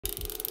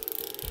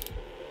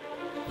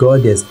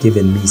God has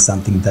given me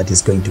something that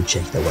is going to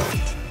change the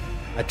world.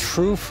 A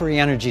true free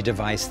energy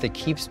device that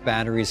keeps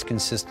batteries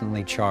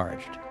consistently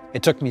charged.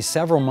 It took me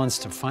several months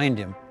to find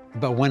him,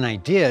 but when I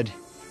did,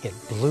 it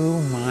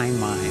blew my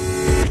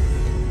mind.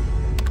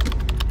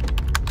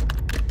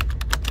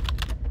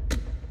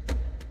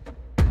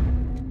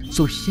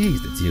 So here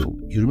is the deal.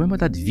 You remember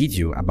that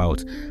video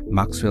about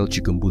Maxwell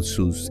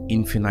Chikumbutso's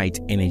infinite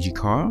energy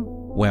car?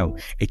 Well,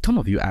 a ton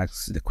of you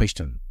asked the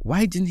question,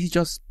 why didn't he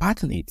just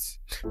patent it?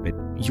 But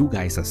you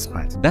guys are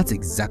smart. That's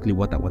exactly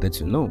what I wanted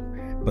to know.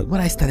 But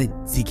when I started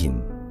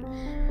digging,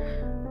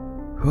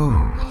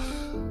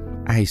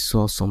 I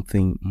saw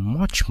something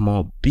much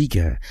more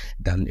bigger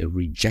than a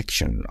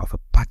rejection of a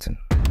patent.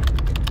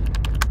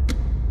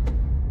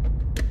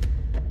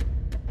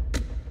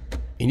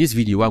 In this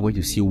video, we're going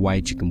to see why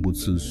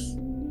Chikumbutso's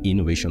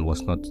innovation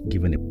was not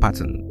given a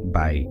patent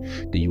by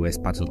the US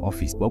Patent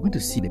Office, but we're going to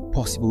see the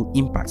possible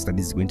impacts that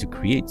this is going to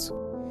create.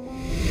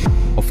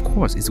 Of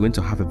course, it's going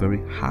to have a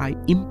very high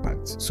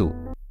impact, so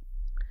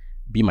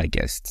be my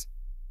guest.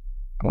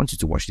 I want you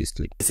to watch this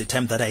clip. It's a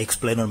time that I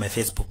explained on my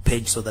Facebook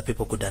page so that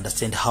people could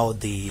understand how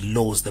the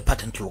laws, the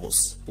patent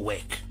laws,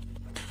 work.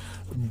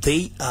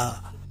 They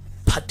are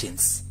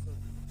patents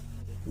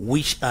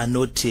which are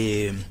not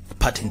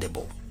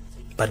patentable,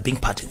 but being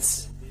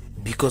patents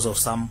because of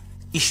some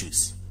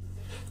issues.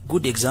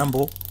 Good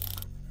example,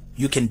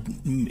 you can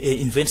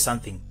invent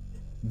something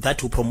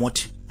that will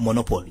promote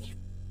monopoly.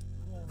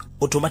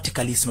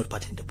 Automatically it's not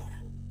patentable.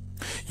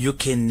 You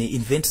can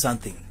invent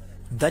something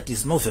that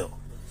is novel,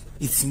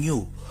 it's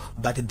new,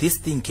 but this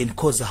thing can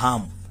cause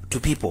harm to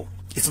people.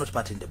 It's not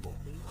patentable.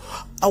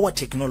 Our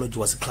technology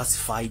was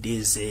classified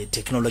as a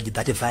technology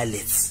that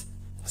violates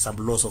some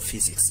laws of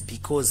physics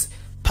because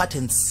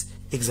patents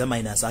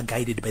examiners are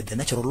guided by the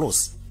natural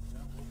laws.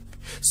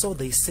 So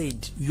they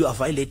said you are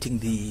violating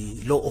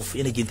the law of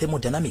energy and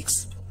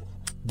thermodynamics.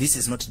 This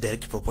is not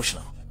direct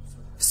proportional,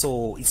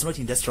 so it's not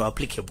industrial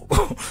applicable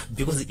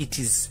because it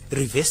is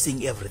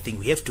reversing everything.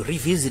 We have to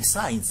revisit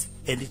science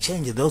and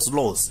change those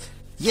laws.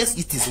 Yes,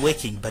 it is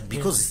working, but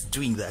because it's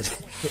doing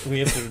that, we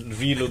have to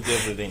relook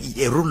everything.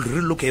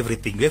 Relook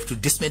everything. We have to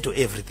dismantle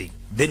everything.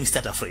 Then we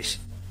start afresh.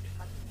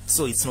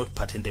 So it's not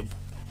patentable.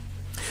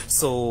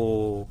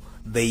 So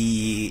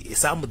they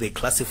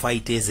classify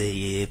it as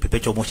a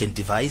perpetual motion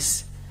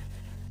device.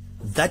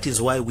 That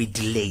is why we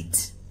delayed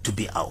to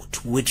be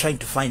out. We're trying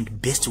to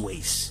find best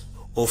ways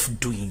of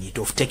doing it,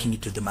 of taking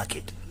it to the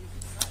market.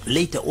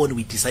 Later on,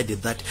 we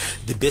decided that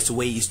the best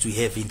way is to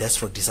have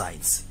industrial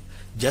designs.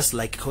 Just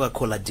like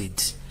Coca-Cola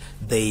did,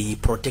 they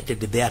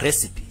protected their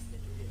recipe.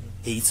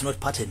 It's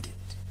not patented,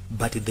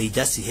 but they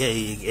just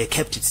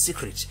kept it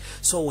secret.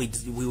 So we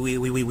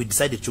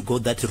decided to go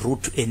that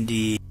route, and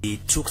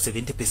took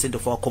 70%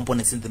 of our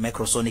components in the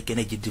microsonic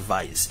energy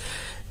device.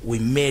 We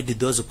made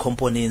those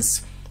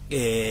components,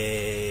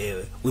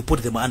 we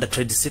put them under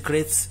trade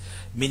secrets,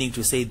 meaning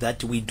to say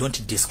that we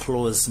don't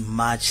disclose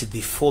much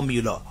the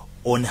formula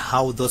on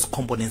how those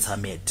components are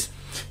made.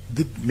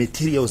 The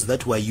materials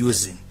that we're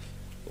using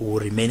will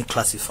remain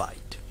classified.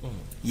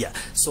 Yeah,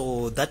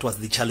 so that was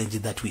the challenge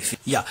that we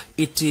faced. Yeah,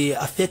 it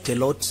affects a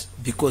lot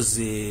because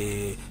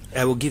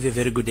I will give a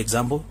very good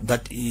example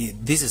that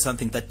this is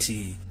something that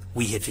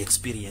we have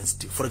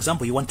experienced. For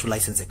example, you want to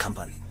license a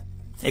company.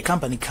 A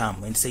company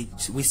come and say,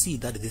 we see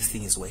that this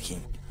thing is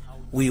working.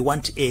 We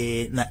want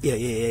a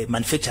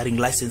manufacturing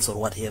license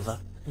or whatever.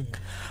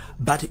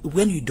 But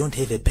when you don't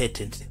have a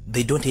patent,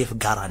 they don't have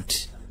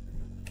guarantee.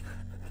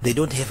 They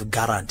don't have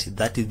guarantee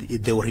that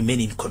they will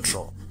remain in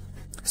control.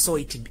 So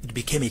it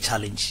became a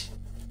challenge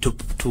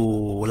to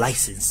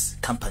license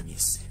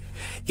companies.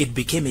 It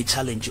became a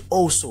challenge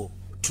also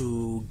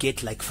to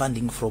get like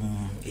funding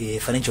from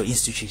financial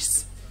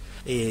institutions.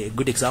 A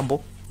good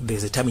example,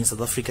 there's a time in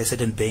South Africa, a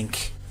certain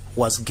bank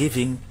was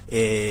giving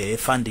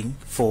funding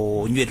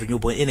for new and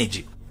renewable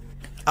energy.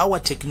 Our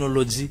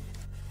technology,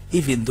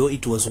 even though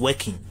it was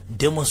working,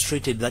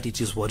 demonstrated that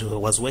it is what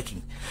was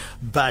working.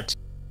 But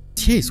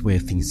here's where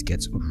things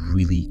get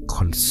really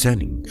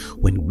concerning.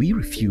 When we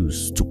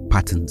refuse to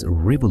patent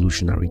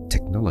revolutionary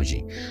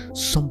technology,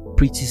 some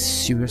pretty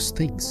serious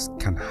things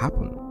can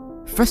happen.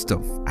 First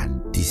off,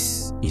 and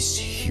this is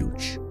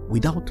huge,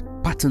 without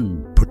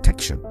patent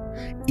protection,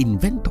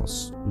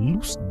 inventors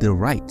lose the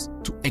right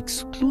to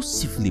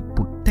exclusively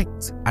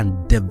protect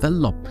and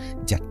develop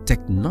their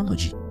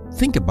technology.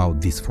 Think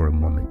about this for a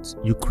moment.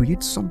 You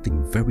create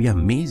something very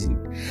amazing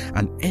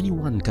and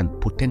anyone can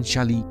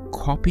potentially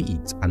copy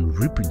it and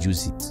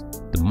reproduce it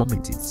the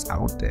moment it's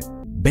out there.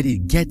 But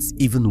it gets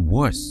even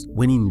worse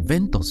when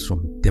inventors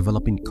from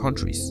developing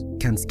countries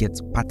can't get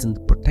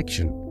patent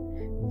protection.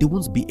 They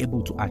won't be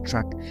able to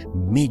attract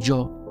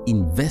major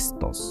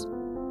investors.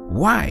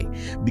 Why?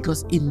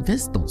 Because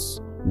investors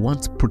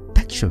want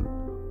protection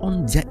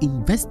on their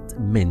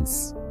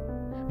investments.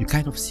 You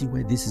kind of see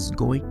where this is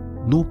going?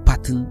 No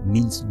patent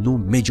means no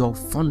major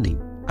funding.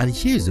 And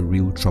here's the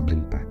real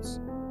troubling part.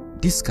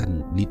 This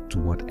can lead to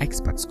what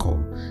experts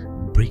call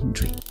brain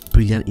drain.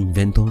 Brilliant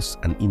inventors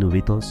and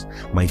innovators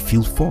might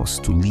feel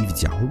forced to leave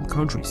their home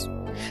countries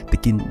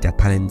taking their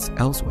talents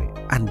elsewhere.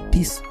 And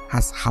this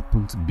has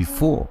happened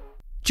before.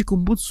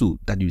 Chikumbutso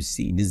that you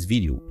see in this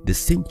video, the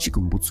same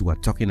Chikumbutso we're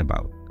talking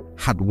about,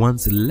 had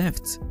once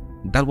left.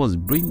 That was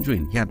brain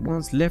drain. He had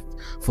once left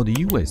for the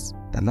US.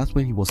 That's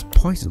when he was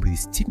poisoned with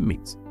his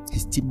teammate.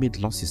 His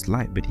teammate lost his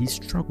life, but he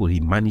struggled. He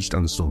managed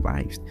and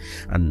survived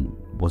and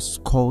was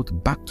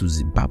called back to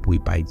Zimbabwe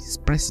by his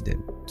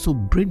president. So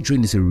brain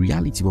drain is a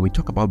reality. When we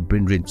talk about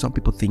brain drain, some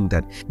people think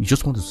that you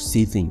just want to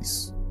say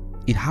things.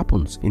 It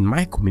happens. In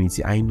my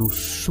community, I know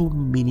so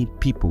many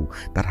people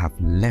that have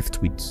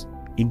left with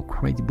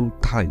incredible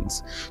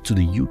talents to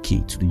the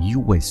UK, to the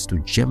US, to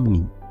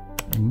Germany,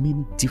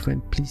 many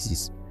different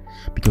places,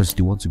 because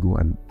they want to go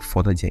and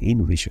further their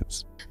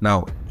innovations.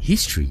 Now,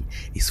 history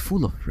is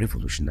full of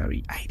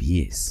revolutionary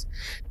ideas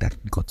that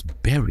got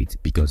buried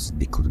because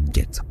they couldn't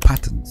get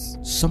patents.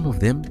 Some of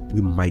them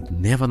we might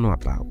never know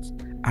about.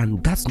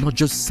 And that's not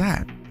just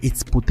sad,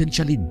 it's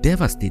potentially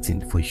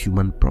devastating for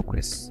human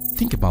progress.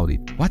 Think about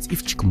it. What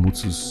if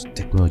Chikumbutso's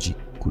technology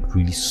could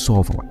really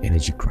solve our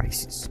energy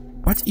crisis?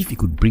 What if it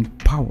could bring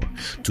power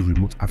to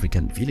remote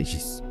African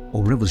villages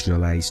or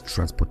revolutionize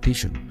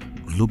transportation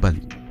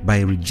globally?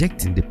 By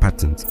rejecting the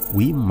patent,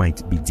 we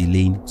might be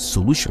delaying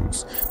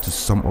solutions to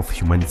some of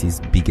humanity's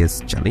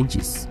biggest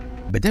challenges.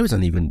 But there is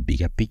an even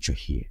bigger picture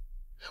here.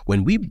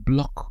 When we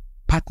block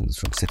patents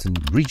from certain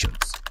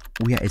regions,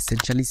 we are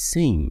essentially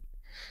saying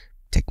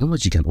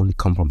technology can only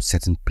come from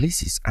certain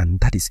places, and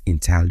that is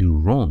entirely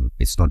wrong.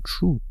 It's not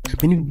true.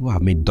 Many people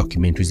have made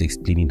documentaries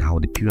explaining how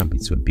the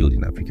pyramids were built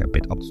in Africa,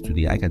 but up to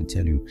today I can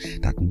tell you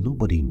that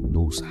nobody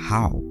knows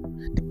how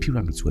the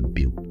pyramids were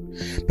built.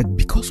 But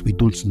because we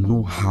don't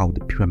know how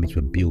the pyramids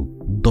were built,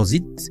 does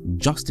it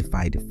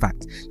justify the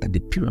fact that the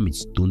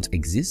pyramids don't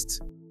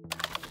exist?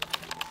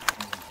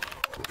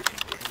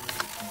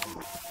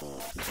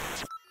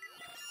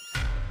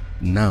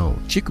 Now,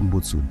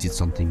 Chikumbutso did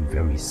something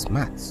very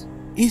smart.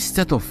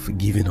 Instead of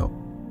giving up,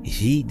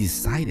 he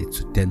decided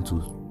to turn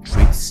to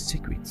trade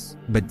secrets.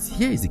 But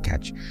here is the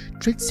catch.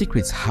 Trade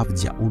secrets have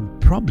their own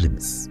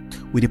problems.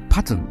 With a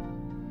patent,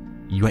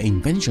 your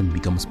invention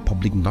becomes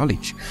public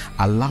knowledge,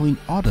 allowing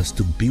others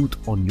to build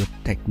on your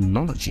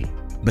technology.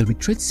 But with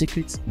trade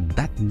secrets,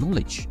 that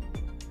knowledge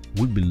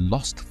will be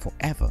lost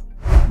forever.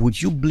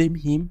 Would you blame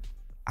him?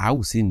 I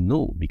would say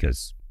no,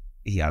 because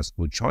he has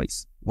no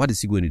choice. What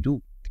is he going to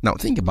do? Now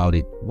think about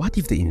it. What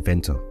if the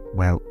inventor,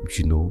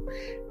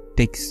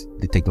 takes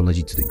the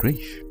technology to the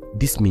grave?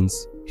 This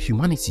means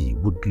humanity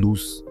would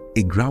lose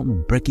a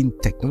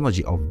groundbreaking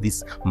technology of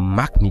this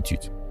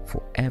magnitude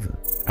forever.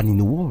 And in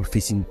a world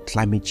facing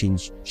climate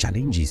change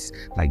challenges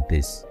like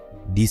this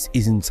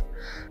isn't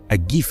a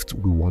gift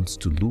we want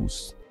to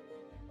lose.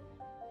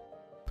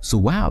 So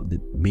while the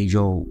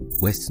major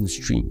Western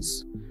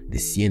streams, the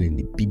CNN,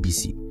 the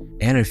BBC,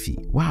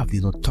 RFE, why have they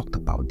not talked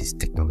about this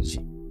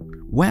technology?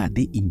 Why are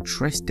they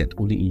interested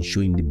only in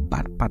showing the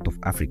bad part of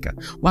Africa?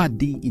 Why are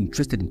they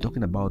interested in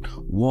talking about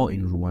war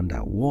in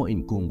Rwanda, war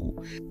in Congo?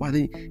 Why are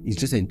they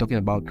interested in talking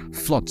about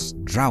floods,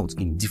 droughts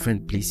in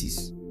different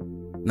places?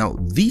 Now,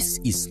 this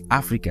is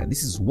Africa.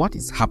 This is what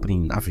is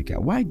happening in Africa.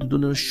 Why do they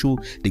not show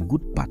the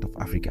good part of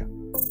Africa?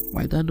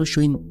 Why are they not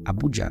showing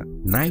Abuja,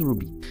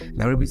 Nairobi?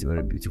 Nairobi is a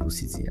very beautiful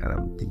city, and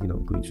I'm thinking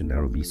of going to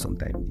Nairobi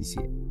sometime this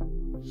year.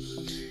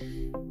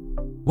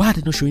 Why are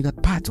they not showing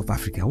that part of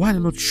Africa? Why are they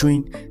not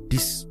showing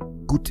this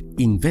good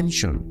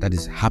invention that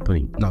is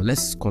happening? Now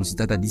let's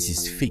consider that this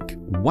is fake.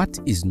 What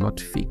is not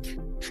fake?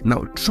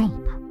 Now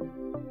Trump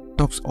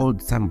talks all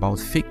the time about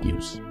fake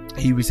news.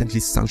 He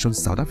recently sanctioned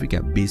South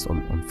Africa based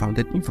on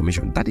unfounded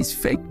information. That is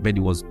fake, but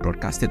it was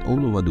broadcasted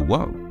all over the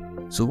world.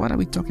 So what are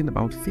we talking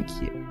about fake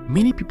here?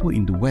 Many people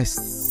in the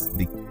West,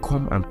 they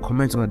come and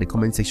comment under the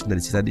comment section that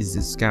they say that this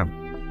is a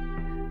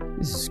scam.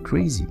 This is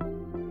crazy.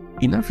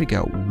 In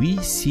Africa, we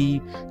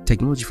see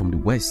technology from the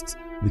West.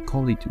 We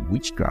call it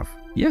witchcraft.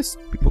 Yes,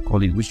 people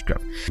call it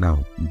witchcraft.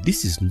 Now,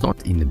 this is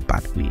not in a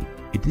bad way.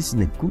 It is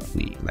in a good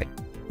way. Like,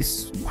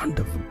 it's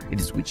wonderful.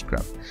 It is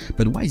witchcraft.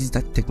 But why is it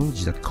that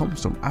technology that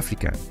comes from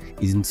Africa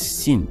isn't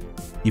seen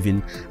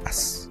even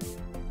as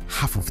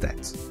half of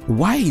that?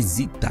 Why is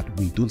it that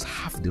we don't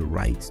have the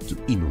right to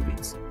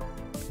innovate?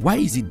 Why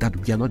is it that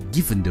we are not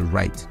given the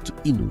right to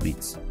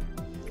innovate?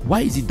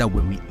 Why is it that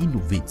when we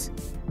innovate,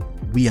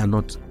 we are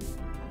not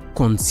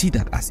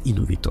considered as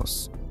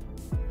innovators?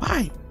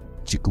 Why?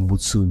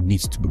 Chikumbutso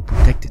needs to be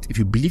protected. If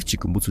you believe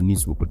Chikumbutso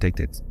needs to be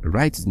protected,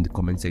 write it in the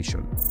comment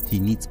section. He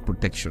needs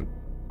protection.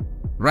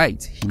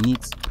 Right, he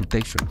needs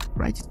protection.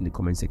 Write it in the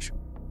comment section.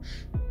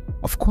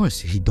 Of course,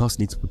 he does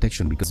need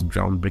protection because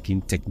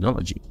groundbreaking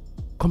technology.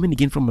 Coming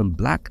again from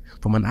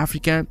an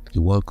African,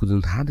 the world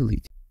couldn't handle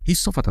it. He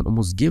suffered and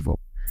almost gave up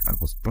and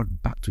was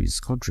brought back to his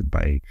country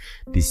by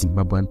the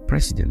Zimbabwean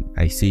president.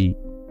 I say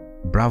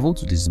bravo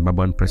to the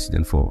Zimbabwean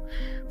president for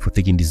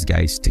taking this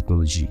guy's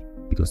technology,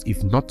 because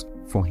if not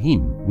for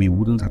him, we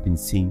wouldn't have been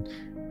seeing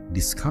the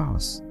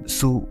scars.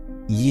 So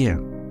yeah,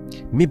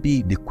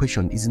 maybe the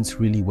question isn't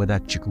really whether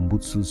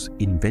Chikumbutso's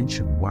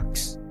invention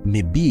works.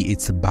 Maybe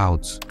it's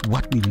about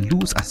what we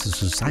lose as a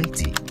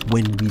society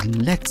when we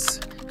let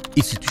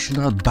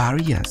Institutional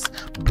barriers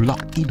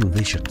block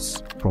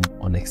innovations from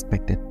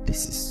unexpected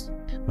places.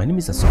 My name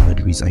is Ahmed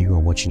Ruiz and you are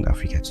watching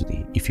Africa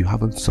Today. If you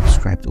haven't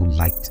subscribed or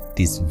liked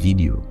this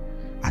video,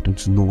 I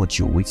don't know what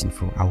you're waiting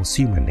for. I will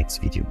see you in my next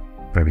video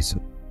very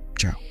soon.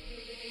 Ciao.